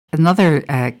another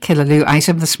Killaloo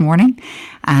item this morning,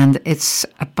 and it's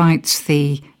about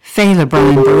the Féile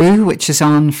Brian Boru, which is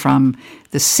on from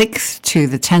the 6th to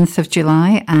the 10th of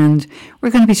July, and we're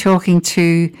going to be talking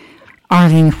to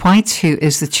Arlene White, who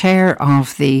is the chair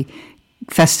of the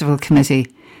festival committee.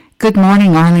 Good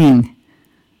morning, Arlene.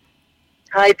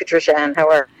 Hi, Patricia Ann. How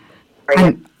are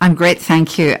you? I'm great,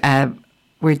 thank you.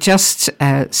 We're just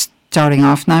starting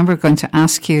off now. We're going to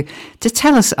ask you to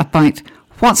tell us about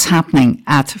what's happening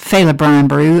at Féile Brian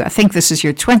Boru. I think this is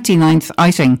your 29th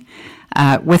outing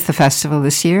with the festival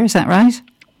this year. Is that right?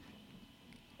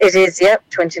 It is, yep.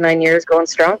 29 years going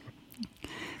strong.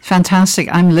 Fantastic.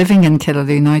 I'm living in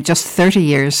Killaloo now, just 30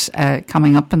 years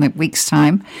coming up in a week's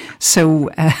time. So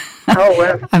oh,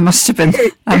 well. I must have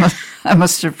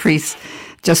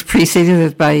just preceded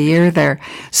it by a year there.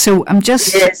 So I'm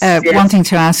just wanting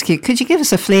to ask you, could you give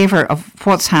us a flavour of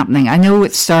what's happening? I know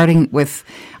it's starting with,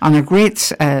 on a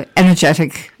great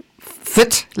energetic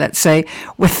foot, let's say,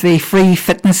 with the free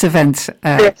fitness event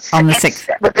on the 6th.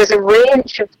 But there's a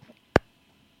range of...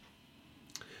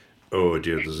 Oh,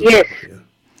 dear. Yes. Yeah.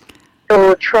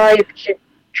 So Tribe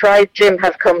Gym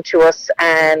have come to us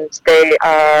and they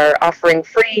are offering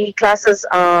free classes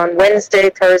on Wednesday,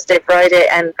 Thursday, Friday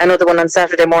and another one on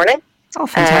Saturday morning. Oh,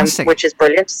 fantastic. Which is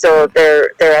brilliant. So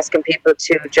they're asking people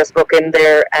to just book in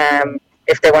there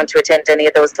if they want to attend any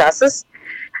of those classes.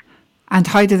 And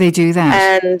how do they do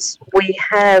that? And we've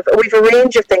a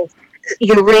range of things.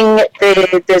 You ring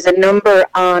there's a number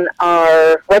on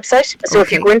our website. So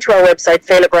if you go into our website,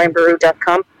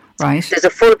 feilebrianboru.com, right. There's a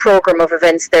full program of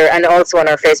events there, and also on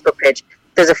our Facebook page.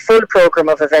 There's a full program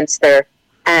of events there,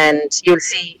 and you'll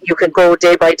see you can go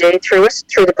day by day through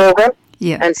the program,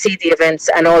 and see the events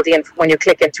and all the when you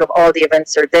click into them, all the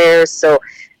events are there. So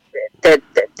the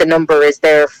number is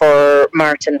there for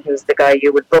Martin, who's the guy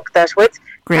you would book that with.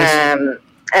 Great.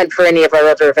 And for any of our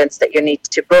other events that you need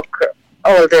to book,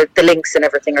 all the links and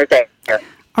everything are there.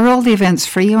 Are all the events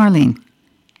free, Arlene?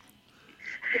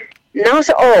 Not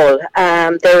all.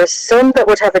 There are some that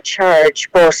would have a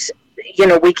charge, but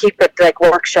we keep it like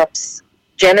workshops.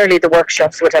 Generally, the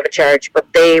workshops would have a charge,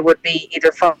 but they would be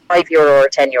either €5 or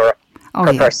 €10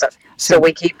 per person. So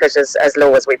we keep it as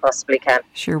low as we possibly can.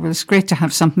 Sure. Well, it's great to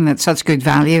have something that's such good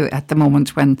value at the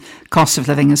moment when cost of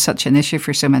living is such an issue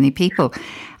for so many people.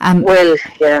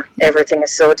 Everything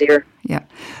is so dear. Yeah.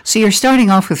 So you're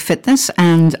starting off with fitness,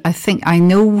 and I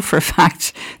know for a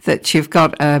fact that you've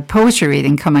got a poetry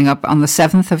reading coming up on the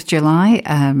 7th of July.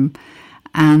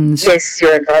 And yes,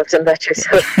 you're involved in that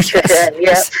yourself.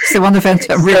 It's the one event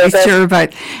I'm really sure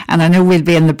about, and I know we'll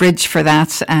be in the bridge for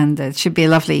that, and it should be a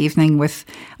lovely evening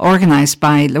organised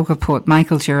by local poet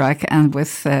Michael Jurek, and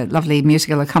with lovely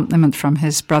musical accompaniment from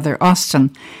his brother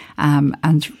Austin,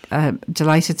 and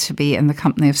delighted to be in the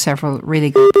company of several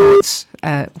really good poets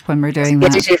when we're doing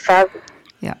that.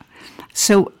 Yeah.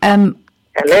 So.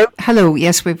 Hello.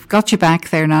 Yes, we've got you back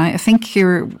there now. I think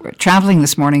you're travelling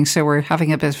this morning, so we're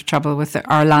having a bit of trouble with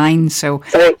our line. So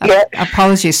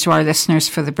apologies to our listeners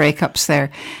for the breakups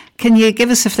there. Can you give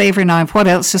us a flavour now of what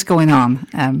else is going on?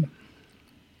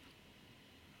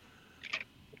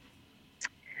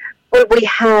 Well, we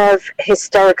have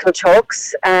historical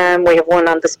talks. We have one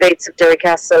on the Spades of Derry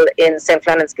Castle in St.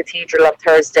 Flannan's Cathedral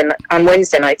on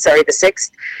Wednesday night, the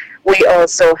 6th. We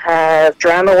also have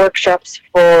drama workshops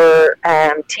for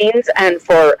teens and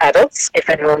for adults, if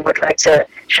anyone would like to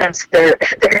chance their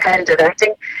hand at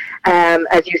acting.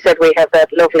 As you said, we have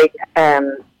that lovely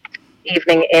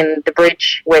evening in the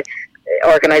bridge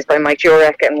organised by Mike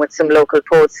Jurek and with some local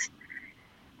poets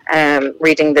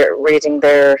reading their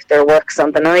works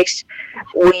on the night.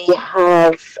 We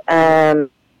have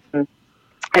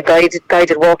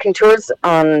guided walking tours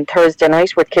on Thursday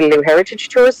night with Killaloo Heritage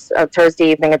Tours,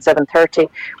 Thursday evening at 7:30.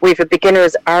 We have a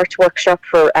beginner's art workshop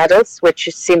for adults, which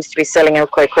seems to be selling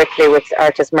out quite quickly, with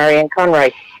artist Marion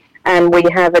Conroy. And we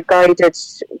have a guided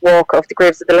walk of the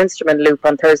Graves of the Leinsterman loop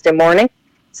on Thursday morning.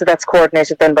 So that's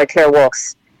coordinated then by Claire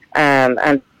Walks.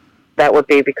 And that would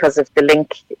be because of the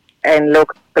link in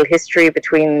local history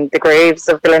between the graves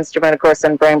of the Leinsterman, of course,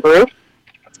 and Brian Boru.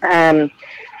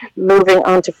 Moving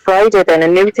on to Friday, then, a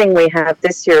new thing we have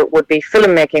this year would be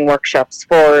filmmaking workshops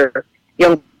for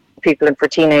young people and for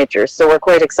teenagers. So we're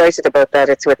quite excited about that.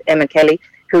 It's with Emma Kelly,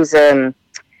 who's an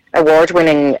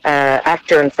award-winning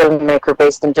actor and filmmaker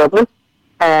based in Dublin,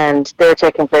 and they're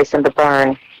taking place in the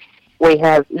Barn. We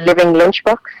have Living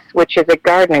Lunchbox, which is a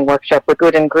gardening workshop with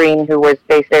Good and Green, who was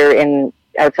based there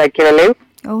outside Killaloo.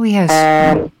 Oh, yes.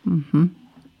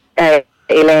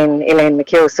 Elaine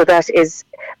McHugh. So that is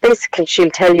basically,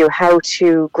 she'll tell you how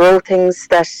to grow things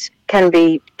that can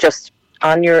be just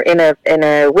on your in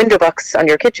a window box on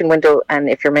your kitchen window, and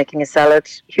if you're making a salad,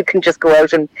 you can just go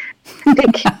out and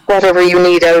pick whatever you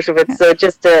need out of it. So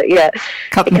just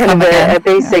kind of a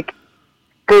basic,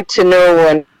 good to know.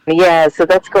 And so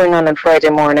that's going on Friday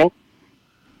morning.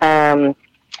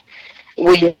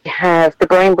 We have the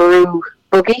Brian Boru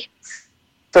Boogie,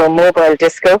 so mobile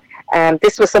disco.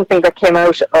 This was something that came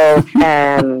out of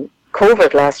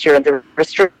COVID last year, and the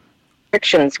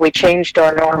restrictions. We changed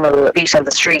our normal beat on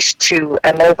the street to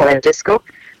a mobile disco,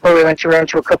 where we went around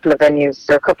to a couple of venues,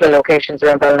 or a couple of locations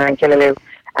around Ballina and Killaloe,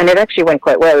 and it actually went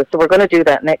quite well. So we're going to do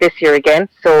that this year again.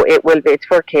 So it's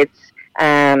for kids,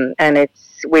 and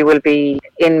we will be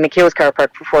in McHugh's car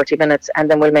park for 40 minutes, and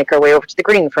then we'll make our way over to the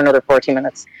green for another 40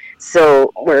 minutes.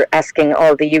 So we're asking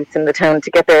all the youth in the town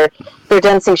to get their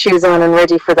dancing shoes on and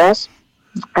ready for that.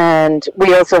 And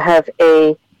we also have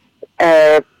a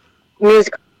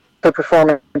musical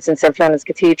performance in St. Flannan's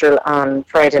Cathedral on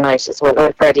Friday night as well,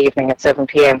 or Friday evening at 7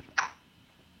 p.m.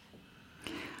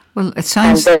 Well, it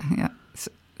sounds...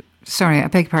 Sorry, I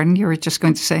beg your pardon, you were just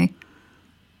going to say?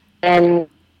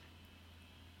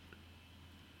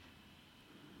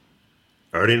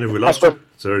 Arlene, have we lost her?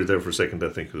 Sorry there for a second. I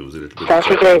think it was a little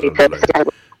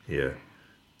bit... Yeah.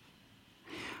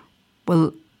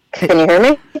 Well... Can you hear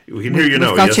me? We can hear you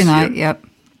now, yes. Got you now,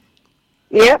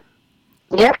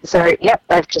 Yep. Sorry. Yep,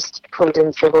 I've just pulled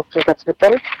in, so hopefully that's a bit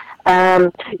better.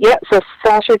 So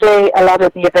Saturday, a lot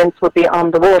of the events will be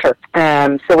on the water.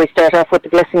 So we start off with the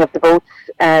blessing of the boats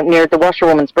near the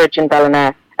Washerwoman's Bridge in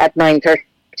Ballina at 9:30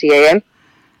 a.m.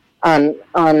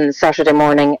 on Saturday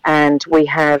morning, and we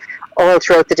have all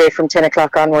throughout the day from 10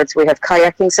 o'clock onwards, we have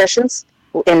kayaking sessions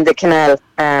in the canal,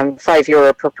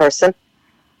 €5 per person.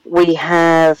 We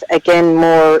have, again,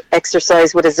 more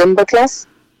exercise with a Zumba class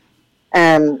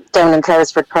down in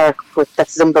Claresford Park.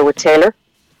 That's Zumba with Taylor.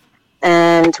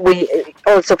 And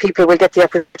people will get the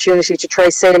opportunity to try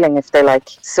sailing if they like.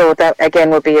 So that, again,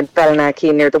 will be in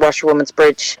Ballinackie near the Washerwoman's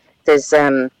Bridge. There's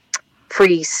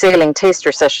free sailing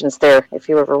taster sessions there if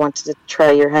you ever wanted to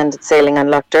try your hand at sailing on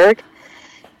Lough Derg.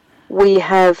 We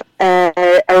have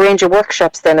a range of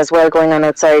workshops then as well going on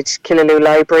outside Killaloe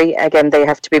Library. Again, they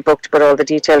have to be booked, but all the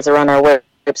details are on our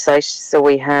website. So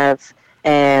we have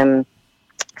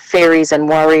fairies and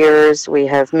warriors. We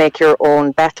have make your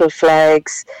own battle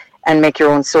flags and make your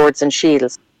own swords and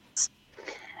shields.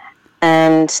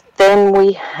 And then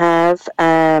we have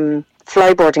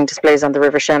flyboarding displays on the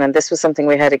River Shannon. This was something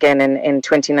we had again in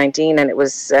 2019, and it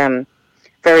was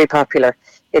very popular.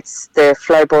 It's the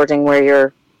flyboarding where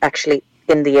you're actually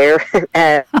in the air.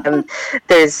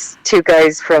 There's two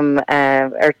guys from,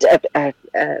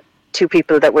 two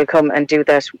people that will come and do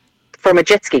that from a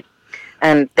jet ski.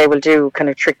 And they will do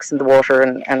kind of tricks in the water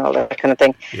and all that kind of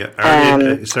thing. Yeah,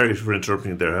 Arlene, sorry for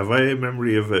interrupting there. Have I a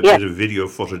memory of a bit of video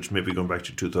footage, maybe going back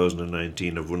to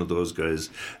 2019, of one of those guys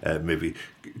maybe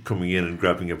coming in and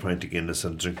grabbing a pint of Guinness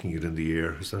and drinking it in the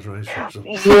air? Is that right?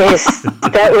 Yes,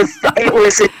 it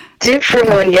was a different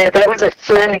one. Yeah, that was at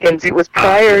Flanagan's. It was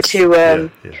prior to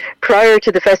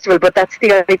the festival, but that's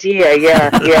the idea. Yeah.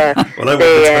 Well, I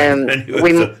won't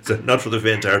anyway, so not for the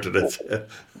faint-hearted.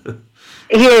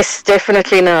 Yes,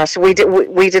 definitely not. We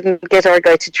didn't get our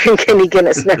guy to drink any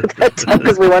Guinness now that time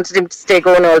because we wanted him to stay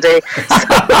going all day.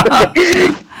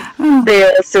 So they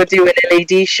also do an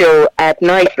LED show at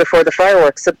night before the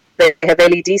fireworks. So they have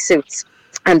LED suits,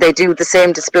 and they do the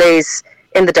same displays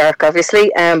in the dark, obviously.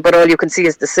 But all you can see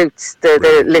is the suits,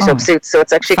 the lit up suits. So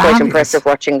it's actually quite impressive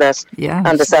watching that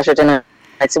on the Saturday night.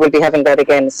 So we'll be having that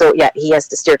again. So yeah, he has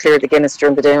to steer clear of the Guinness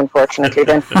during the day, unfortunately,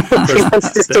 then if he wants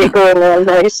to stay going all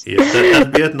night. Yeah,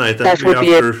 that'll be at night. That'll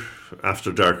be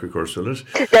after dark, of course, will it?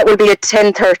 That will be at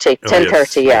 10:30.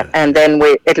 10:30, yeah. And then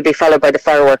it'll be followed by the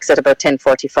fireworks at about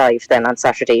 10:45 then on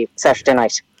Saturday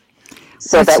night.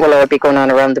 So that will all be going on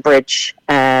around the bridge.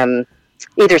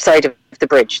 Either side of the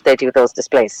bridge, they do those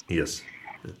displays. Yes.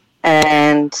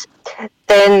 And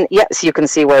then, so you can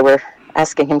see why we're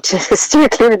asking him to steer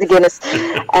clear of the Guinness.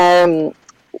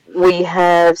 We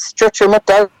have Structure Mutt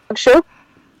Dog Show,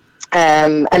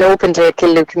 an open day at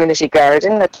Killaloe Community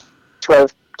Garden at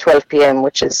 12 p.m,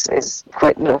 which is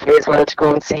quite lovely as well to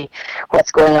go and see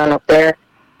what's going on up there.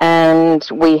 And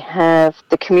we have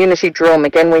the community drum.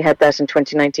 Again, we had that in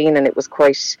 2019, and it was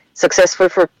quite successful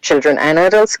for children and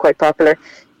adults, quite popular.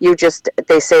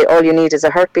 They say all you need is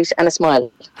a heartbeat and a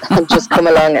smile, and just come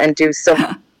along and do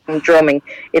some drumming.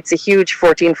 It's a huge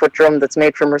 14-foot drum that's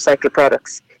made from recycled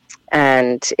products,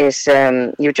 and it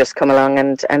you just come along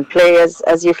and play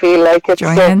as you feel like it.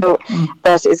 So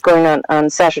that is going on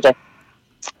Saturday.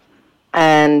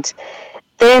 And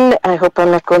then I hope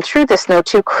I'm not going through this now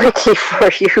too quickly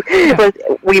for you. Yeah. But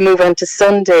we move on to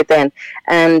Sunday then.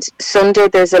 And Sunday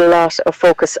there's a lot of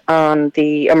focus on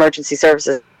the emergency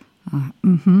services.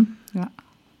 Yeah.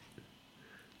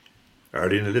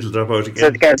 Arlene, a little dropout again. So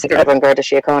the guards of Garda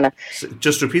Síochána.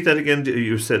 Just repeat that again.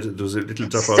 You said there was a little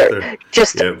dropout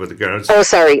there. With the guards. Oh,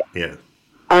 sorry. Yeah.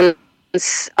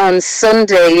 On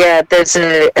Sunday, there's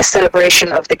a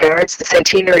celebration of the Guards, the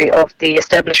centenary of the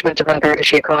establishment of An Garda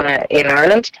Síochána in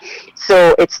Ireland.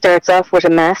 So it starts off with a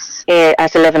mass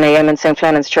at 11 a.m. in St.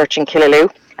 Flannan's Church in Killaloe,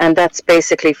 and that's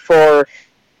basically for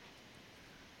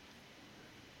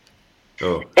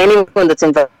anyone that's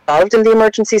involved in the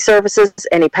emergency services,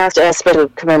 any past special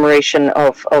commemoration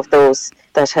of those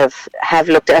that have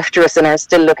looked after us and are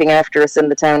still looking after us in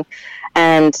the town.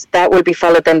 And that will be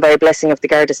followed then by a blessing of the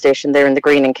Garda station there in the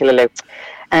Green in Killaloe.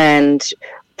 And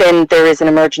then there is an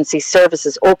emergency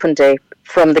services open day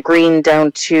from the Green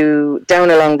down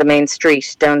along the main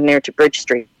street, down near to Bridge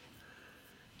Street,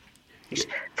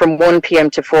 from 1 p.m.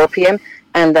 to 4 p.m.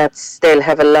 And they'll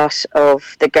have a lot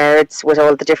of the guards with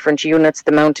all the different units,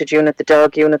 the mounted unit, the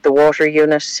dog unit, the water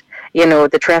unit,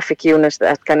 the traffic unit,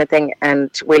 that kind of thing.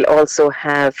 And we'll also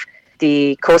have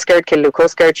the Coast Guard, Killaloe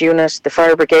Coast Guard unit, the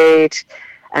fire brigade,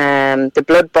 the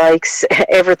blood bikes,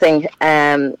 everything.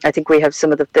 I think we have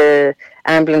some of the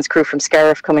ambulance crew from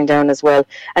Scariff coming down as well.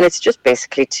 And it's just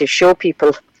basically to show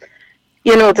people,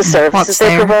 the services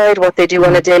they provide, what they do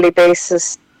on a daily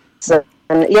basis. So,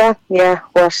 and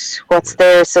what's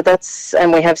there. So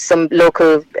and we have some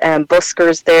local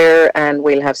buskers there, and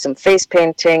we'll have some face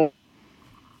painting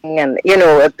and,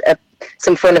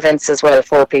 some fun events as well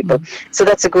for people. So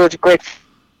that's a great.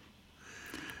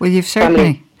 Well, you've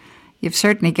certainly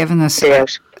given us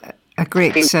a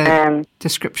great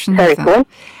description of that.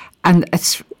 And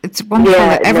it's wonderful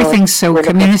that everything's so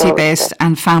community based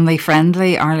and family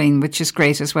friendly, Arlene, which is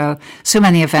great as well. So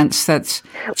many events that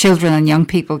children and young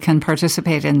people can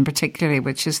participate in, particularly,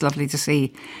 which is lovely to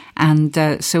see.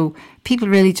 And so people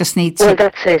really just need to. Well,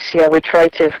 that's it. Yeah, we try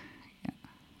to.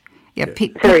 I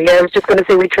was just going to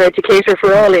say we try to cater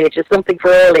for all ages, something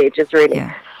for all ages, really.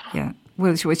 Yeah.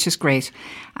 Which is great.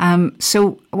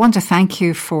 So I want to thank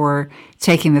you for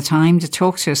taking the time to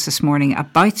talk to us this morning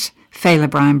about Féile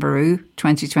Brian Boru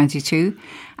 2022,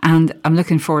 and I'm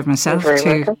looking forward myself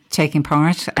to taking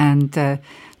part and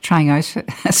trying out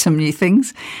some new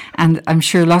things, and I'm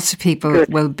sure lots of people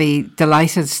will be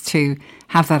delighted to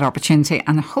have that opportunity,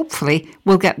 and hopefully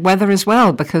we'll get weather as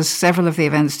well, because several of the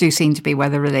events do seem to be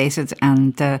weather related,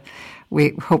 and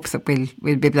we hope that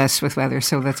we'll be blessed with weather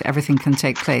so that everything can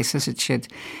take place as it should.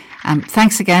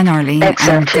 Thanks again, Arlene.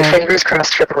 Excellent. Fingers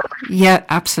crossed for the work. Yeah,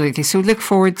 absolutely. So look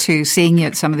forward to seeing you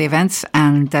at some of the events,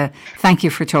 and thank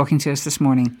you for talking to us this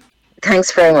morning.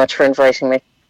 Thanks very much for inviting me.